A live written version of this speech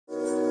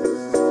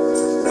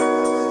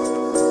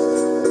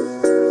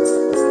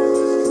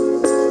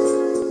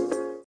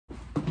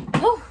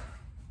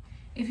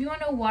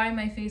why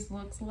my face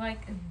looks like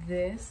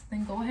this,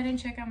 then go ahead and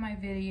check out my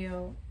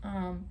video.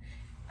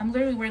 I'm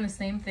literally wearing the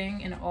same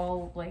thing in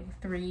all like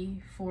 3-4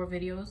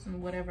 videos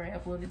and whatever I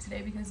uploaded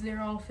today, because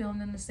they're all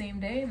filmed in the same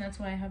day, and that's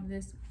why I have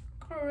this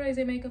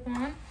crazy makeup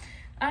on.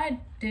 I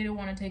didn't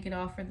want to take it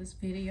off for this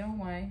video.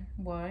 Why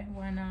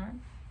not?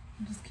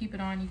 Just keep it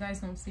on. You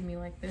guys don't see me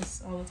like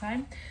this all the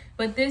time.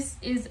 But this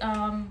is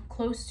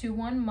close to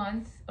 1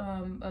 month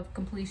of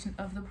completion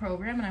of the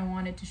program, and I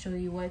wanted to show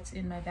you what's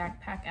in my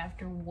backpack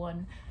after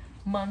 1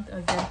 month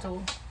of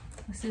dental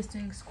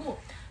assisting school.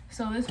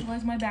 So this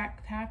was my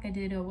backpack. I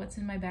did a what's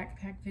in my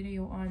backpack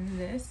video on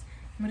this.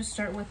 I'm going to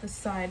start with the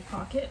side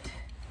pocket.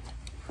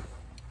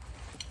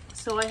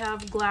 So I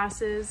have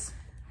glasses.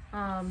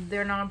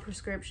 They're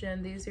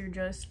non-prescription. These are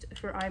just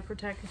for eye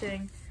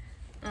protecting.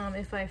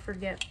 If I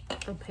forget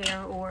a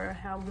pair or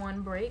how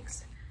one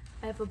breaks.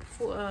 I have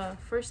a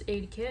first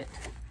aid kit,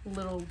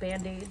 little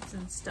band-aids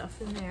and stuff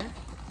in there.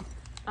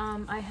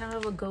 I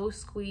have a Go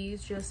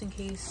Squeeze just in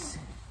case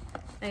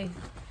I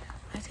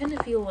tend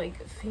to feel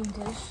like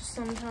faintish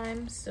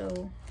sometimes,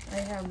 so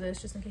I have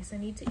this just in case I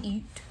need to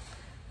eat.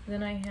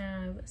 Then I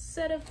have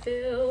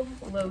Cetaphil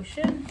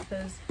lotion,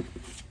 because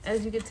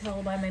as you could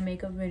tell by my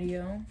makeup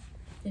video,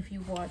 if you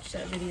watch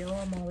that video,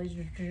 I'm always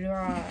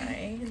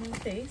dry in the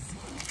face.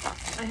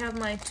 I have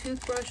my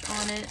toothbrush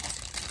on it.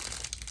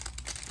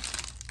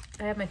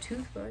 I have a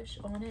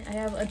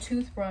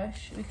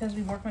toothbrush because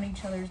we work on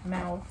each other's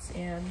mouths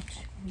and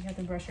we have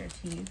to brush our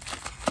teeth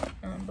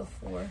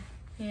before.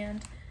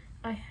 And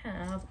I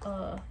have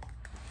a,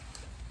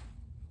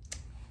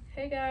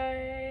 hey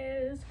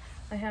guys,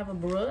 I have a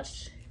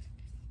brush,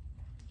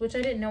 which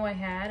I didn't know I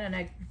had, and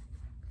I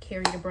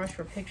carried a brush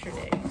for picture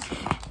days.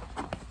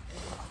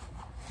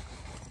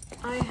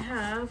 I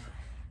have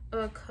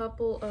a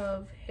couple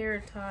of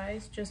hair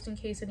ties just in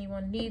case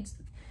anyone needs,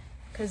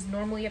 because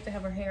normally you have to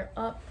have our hair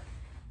up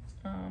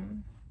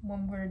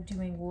when we're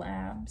doing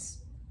labs.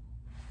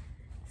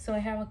 So I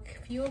have a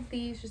few of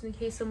these just in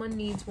case someone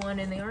needs one,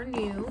 and they are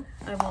new.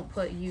 I won't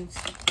put used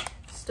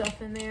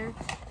stuff in there.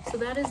 So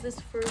that is this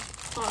first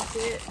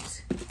pocket,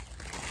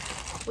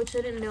 which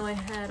I didn't know I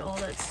had all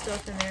that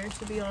stuff in there,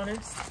 to be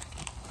honest.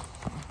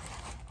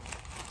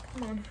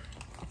 Come on.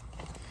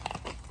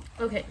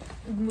 Okay,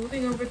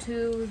 moving over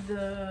to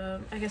the,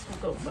 I guess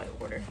we'll go by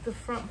order. The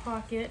front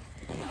pocket.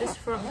 This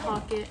front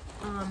pocket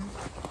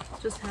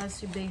just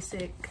has your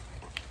basic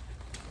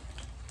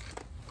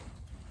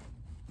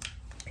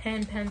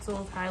pen,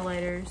 pencils,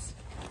 highlighters,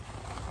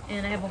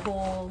 and I have a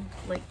whole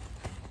like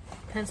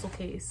pencil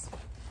case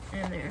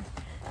in there.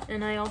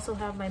 And I also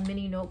have my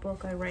mini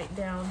notebook. I write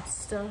down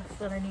stuff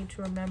that I need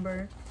to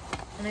remember.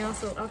 And I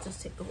also, I'll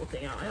just take the whole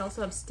thing out. I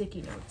also have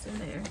sticky notes in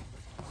there.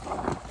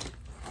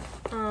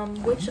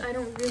 Which I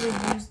don't really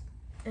use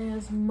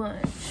as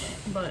much,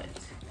 but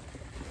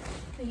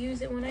I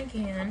use it when I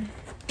can.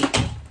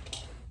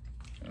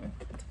 Oh,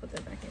 let's put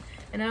that back in.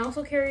 And I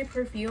also carry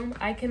perfume.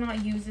 I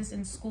cannot use this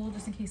in school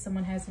just in case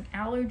someone has an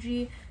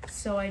allergy,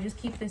 so I just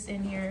keep this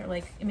in here,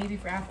 like maybe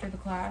for after the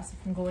class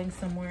if I'm going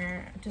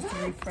somewhere, just to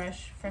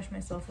refresh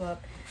myself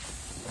up.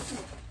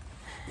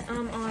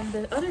 On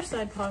the other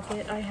side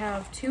pocket, I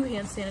have 2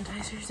 hand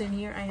sanitizers in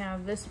here. I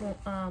have this one,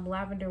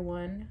 lavender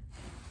one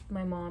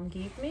my mom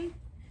gave me.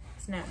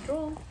 It's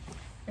natural.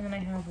 And then I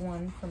have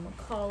one from a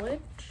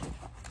college.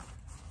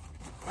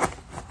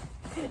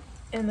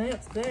 And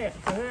that's that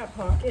for that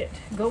pocket.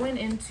 Going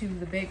into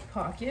the big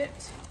pocket.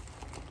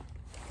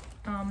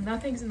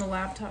 Nothing's in the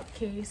laptop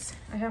case.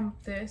 I have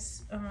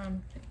this. I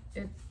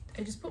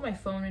just put my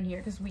phone in here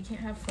because we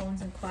can't have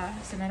phones in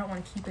class, and I don't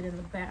want to keep it in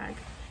the bag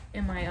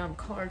in my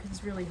car because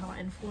it's really hot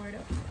in Florida.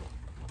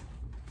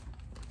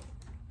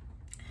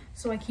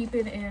 So I keep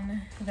it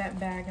in that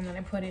bag, and then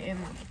I put it in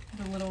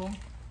the little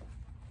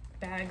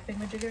bag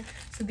thingamajigger.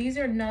 So these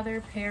are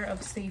another pair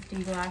of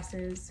safety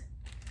glasses.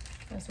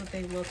 That's what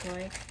they look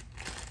like.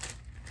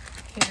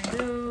 Carry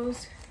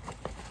those.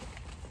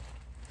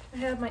 I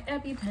have my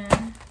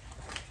EpiPen,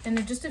 and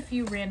there are just a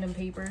few random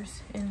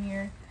papers in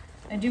here.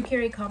 I do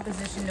carry a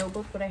composition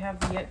notebook, but I have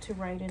yet to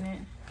write in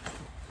it.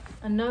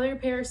 Another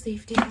pair of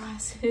safety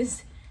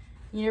glasses.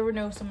 You never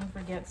know if someone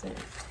forgets it.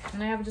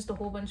 And I have just a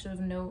whole bunch of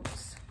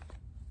notes.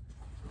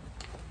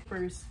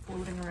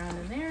 Floating around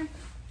in there.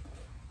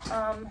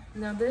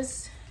 Now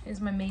this is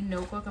my main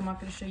notebook. I'm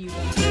not going to show you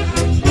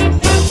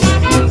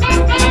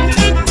that.